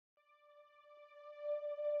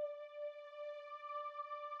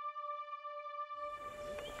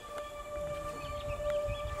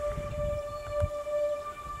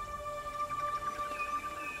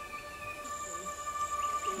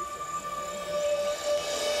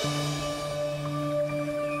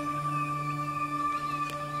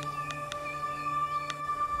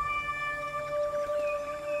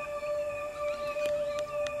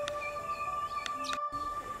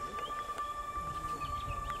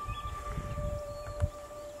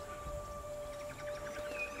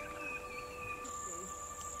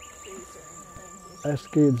As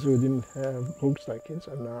kids, we didn't have books like kids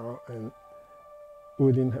are now, and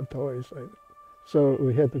we didn't have toys. So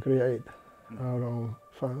we had to create our own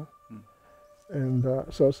fun. And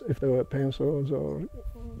so if there were pencils or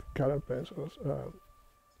colored pencils,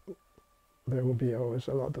 there would be always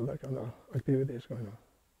a lot of that kind of activities going on.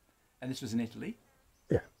 And this was in Italy?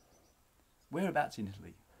 Yeah. Whereabouts in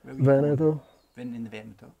Italy? Where were you Veneto. born? In the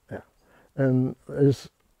Veneto? Yeah. And it's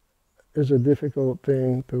a difficult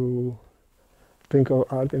thing to think of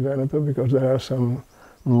art in Veneto because there are some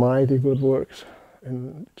mighty good works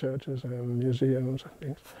in churches and museums and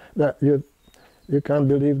things that you can't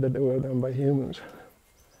believe that they were done by humans.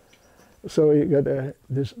 So you get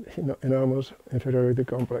this enormous inferiority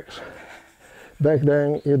complex. Back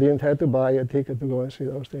then, you didn't have to buy a ticket to go and see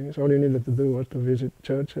those things. All you needed to do was to visit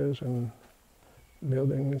churches and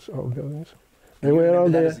buildings, old buildings. They were all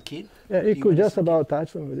there. As a kid? Yeah, you could just about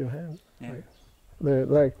touch them with your hand. Yeah.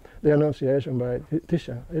 Like the Annunciation by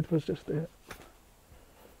Titian, it was just there.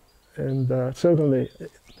 And certainly,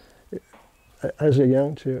 as a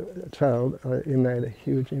young child, it made a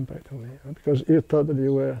huge impact on me because you thought that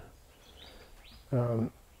you were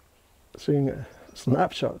seeing a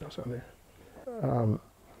snapshot or something.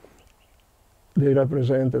 They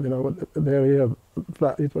represented, the area,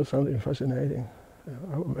 but it was something fascinating.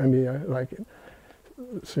 Maybe I like it.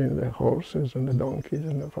 Seeing the horses and the donkeys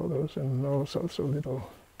and the photos and all sorts of little.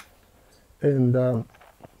 And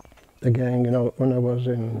again, when I was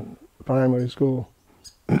in primary school,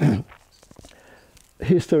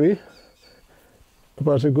 history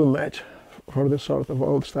was a good match for the sort of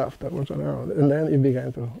old stuff that was around. And then you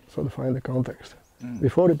began to sort of find the context.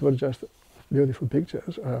 Before it was just beautiful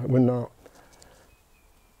pictures.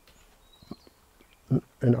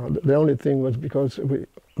 The only thing was because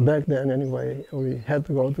back then anyway, we had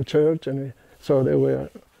to go to church, and so there were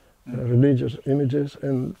religious images,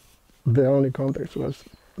 and the only context was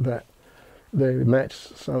that they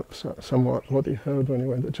matched somewhat what you heard when you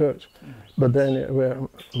went to church. But then it were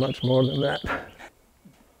much more than that.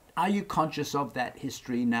 Are you conscious of that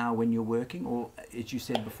history now when you're working, or as you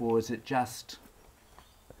said before, is it just...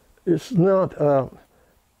 It's not, how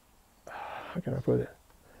can I put it?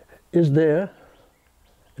 It's there.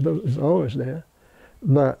 It's always there,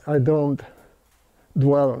 but I don't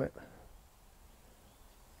dwell on it.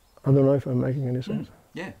 I don't know if I'm making any sense.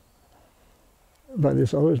 Yeah. But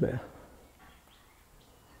it's always there.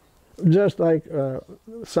 Just like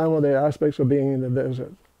some of the aspects of being in the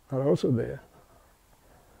desert are also there.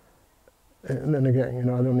 And then again,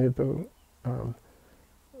 I don't need to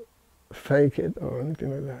fake it or anything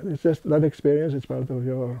like that. It's just that experience is part of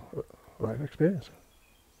your life experience.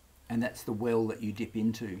 And that's the well that you dip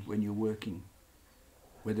into when you're working,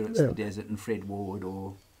 whether it's the desert and Fred Ward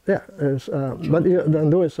or... Yeah, but you don't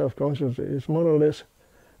do it self-consciously. It's more or less,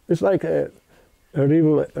 it's like a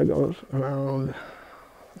river that goes around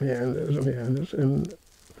meanders, and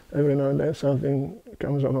every now and then something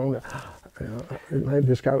comes along that, it made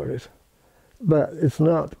discoveries. But it's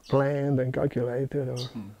not planned and calculated or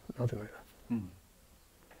nothing like that.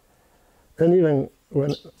 And even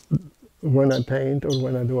when I paint or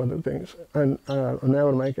when I do other things, and I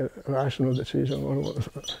never make a rational decision or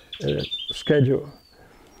a schedule.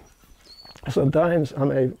 Sometimes I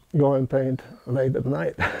may go and paint late at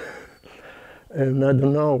night, and I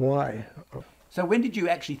don't know why. So when did you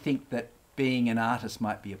actually think that being an artist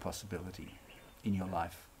might be a possibility in your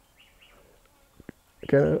life?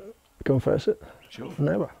 Can I confess it? Sure.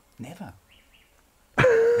 Never. Never?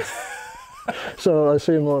 So I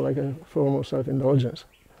see more like a form of self-indulgence.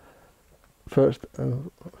 First and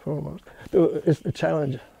foremost. It's a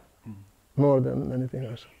challenge more than anything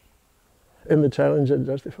else. And the challenge that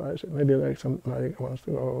justifies it. Maybe like somebody wants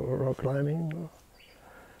to go rock climbing.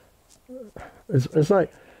 It's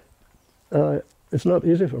like, it's not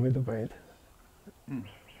easy for me to paint.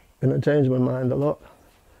 And I change my mind a lot.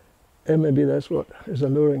 And maybe that's what is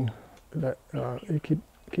alluring, that you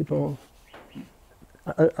keep on.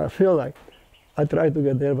 I feel like I try to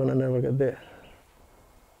get there, but I never get there.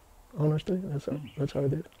 Honestly, that's how I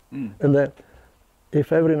did. And then,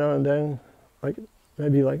 if every now and then, like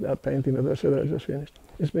maybe like that painting that I said I just finished,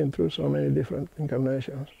 it's been through so many different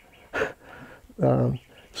incarnations.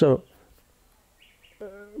 So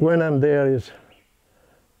when I'm there, is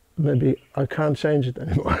maybe I can't change it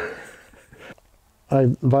anymore. I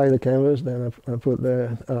buy the canvas, then I put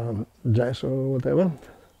the gesso or whatever,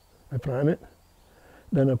 I prime it,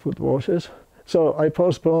 then I put washes. So I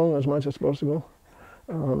postpone as much as possible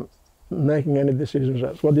making any decisions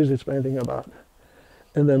as what is this painting about.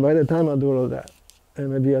 And then by the time I do all that,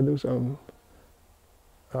 and maybe I do some,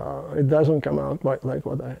 it doesn't come out quite like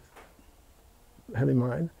what I had in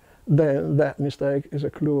mind, then that mistake is a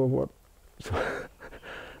clue of what.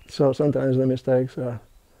 So sometimes the mistakes are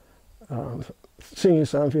seeing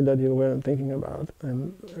something that you weren't thinking about,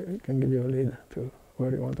 and it can give you a lead to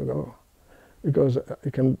where you want to go. Because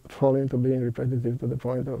it can fall into being repetitive to the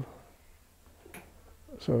point of,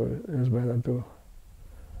 so it's better to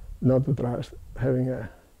not to trust having a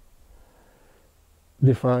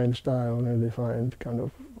defined style and a defined kind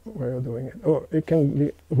of way of doing it. Or it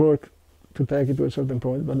can work to take it to a certain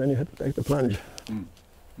point, but then you have to take the plunge.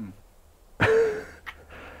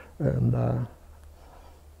 And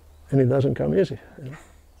it doesn't come easy. You know?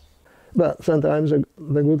 But sometimes the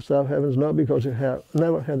good stuff happens not because you have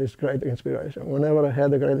never had this great inspiration. Whenever I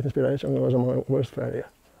had a great inspiration, it was my worst failure.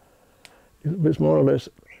 It's more or less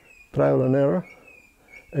trial and error,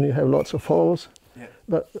 and you have lots of falls. Yeah.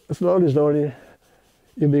 But slowly,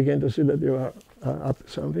 you begin to see that you are up to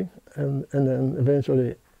something, and then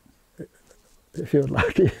eventually, if you're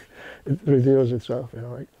lucky, it reveals itself. You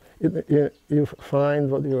know, like you find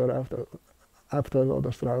what you are after a lot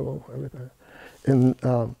of struggle every time. And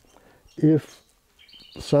if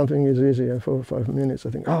something is easy in 4 or 5 minutes, I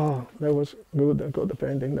think, oh, that was good, I got the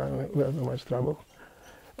painting done without much trouble.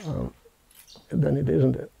 Then it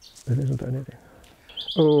isn't it. It isn't anything.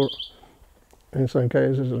 Or in some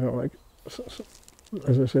cases, you know, like,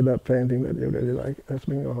 as I said, that painting that you really like, that's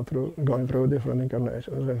been going through different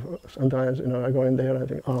incarnations. And sometimes, you know, I go in there and I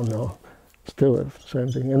think, oh no, still the same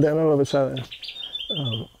thing. And then all of a sudden,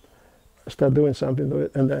 I start doing something to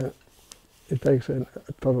it, and then it takes a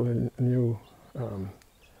totally new,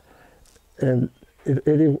 and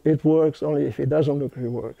it works only if it doesn't look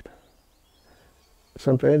reworked.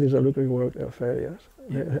 Some paintings that look reworked are failures.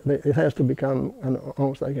 It has to become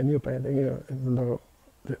almost like a new painting, you know, even though,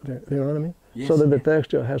 you know what I mean? Yes, so that the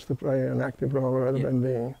texture has to play an active role rather than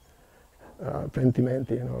being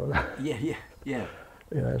pentimenti and all that. Yeah.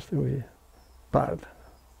 It has to be part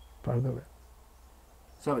of it.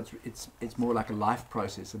 So it's more like a life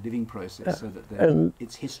process, a living process, so that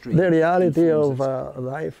its history. The reality of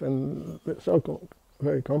life, and it's so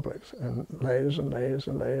very complex, and layers and layers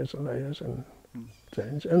and layers and layers and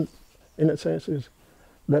change. And in a sense,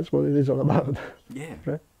 that's what it is all about. Yeah.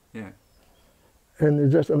 Right? Yeah. And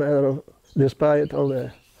it's just a matter of, despite all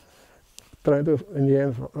the trying to, in the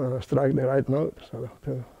end, strike the right note. So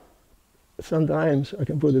sometimes, I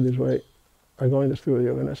can put it this way, I go in the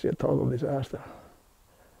studio and I see a total disaster.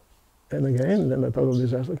 And again, then the total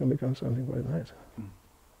disaster can become something quite nice.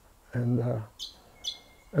 And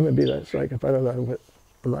maybe that's like a parallel with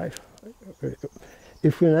life.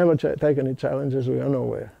 If we never take any challenges, we are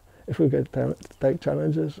nowhere. If we take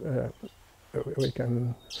challenges, we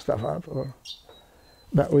can stuff up,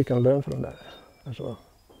 but we can learn from that as well.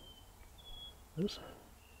 It's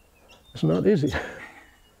not easy,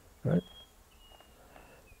 right?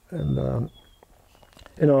 And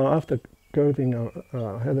you know, after Curtin,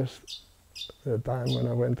 I had a time when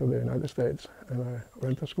I went to the United States, and I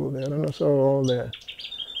went to school there, and I saw all the,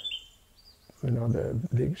 you know, the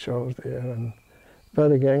big shows there.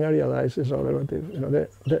 But again, I realized it's all relative. You know,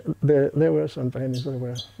 there were some paintings that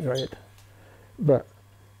were great, but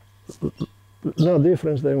no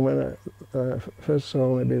difference than when I first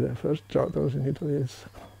saw maybe the first Giottos in Italy. It's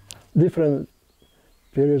different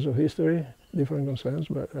periods of history, different concerns,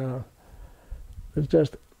 but it's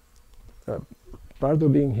just part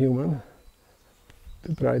of being human,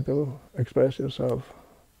 to try to express yourself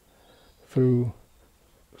through,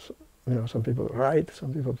 you know, some people write,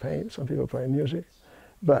 some people paint, some people play music,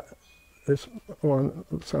 but it's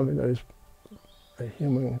something that is a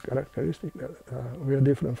human characteristic, that we are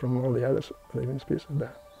different from all the other living species,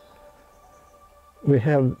 that we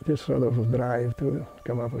have this sort of drive to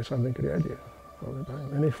come up with something creative all the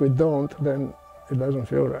time. And if we don't, then it doesn't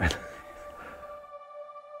feel right.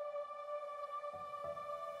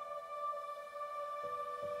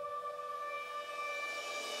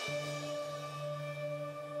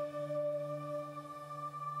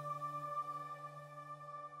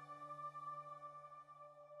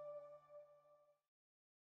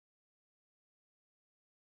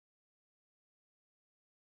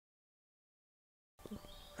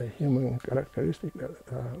 A human characteristic,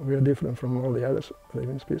 that we are different from all the other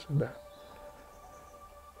living species, that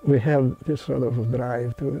we have this sort of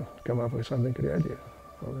drive to come up with something creative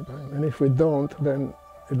all the time. And if we don't, then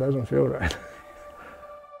it doesn't feel right.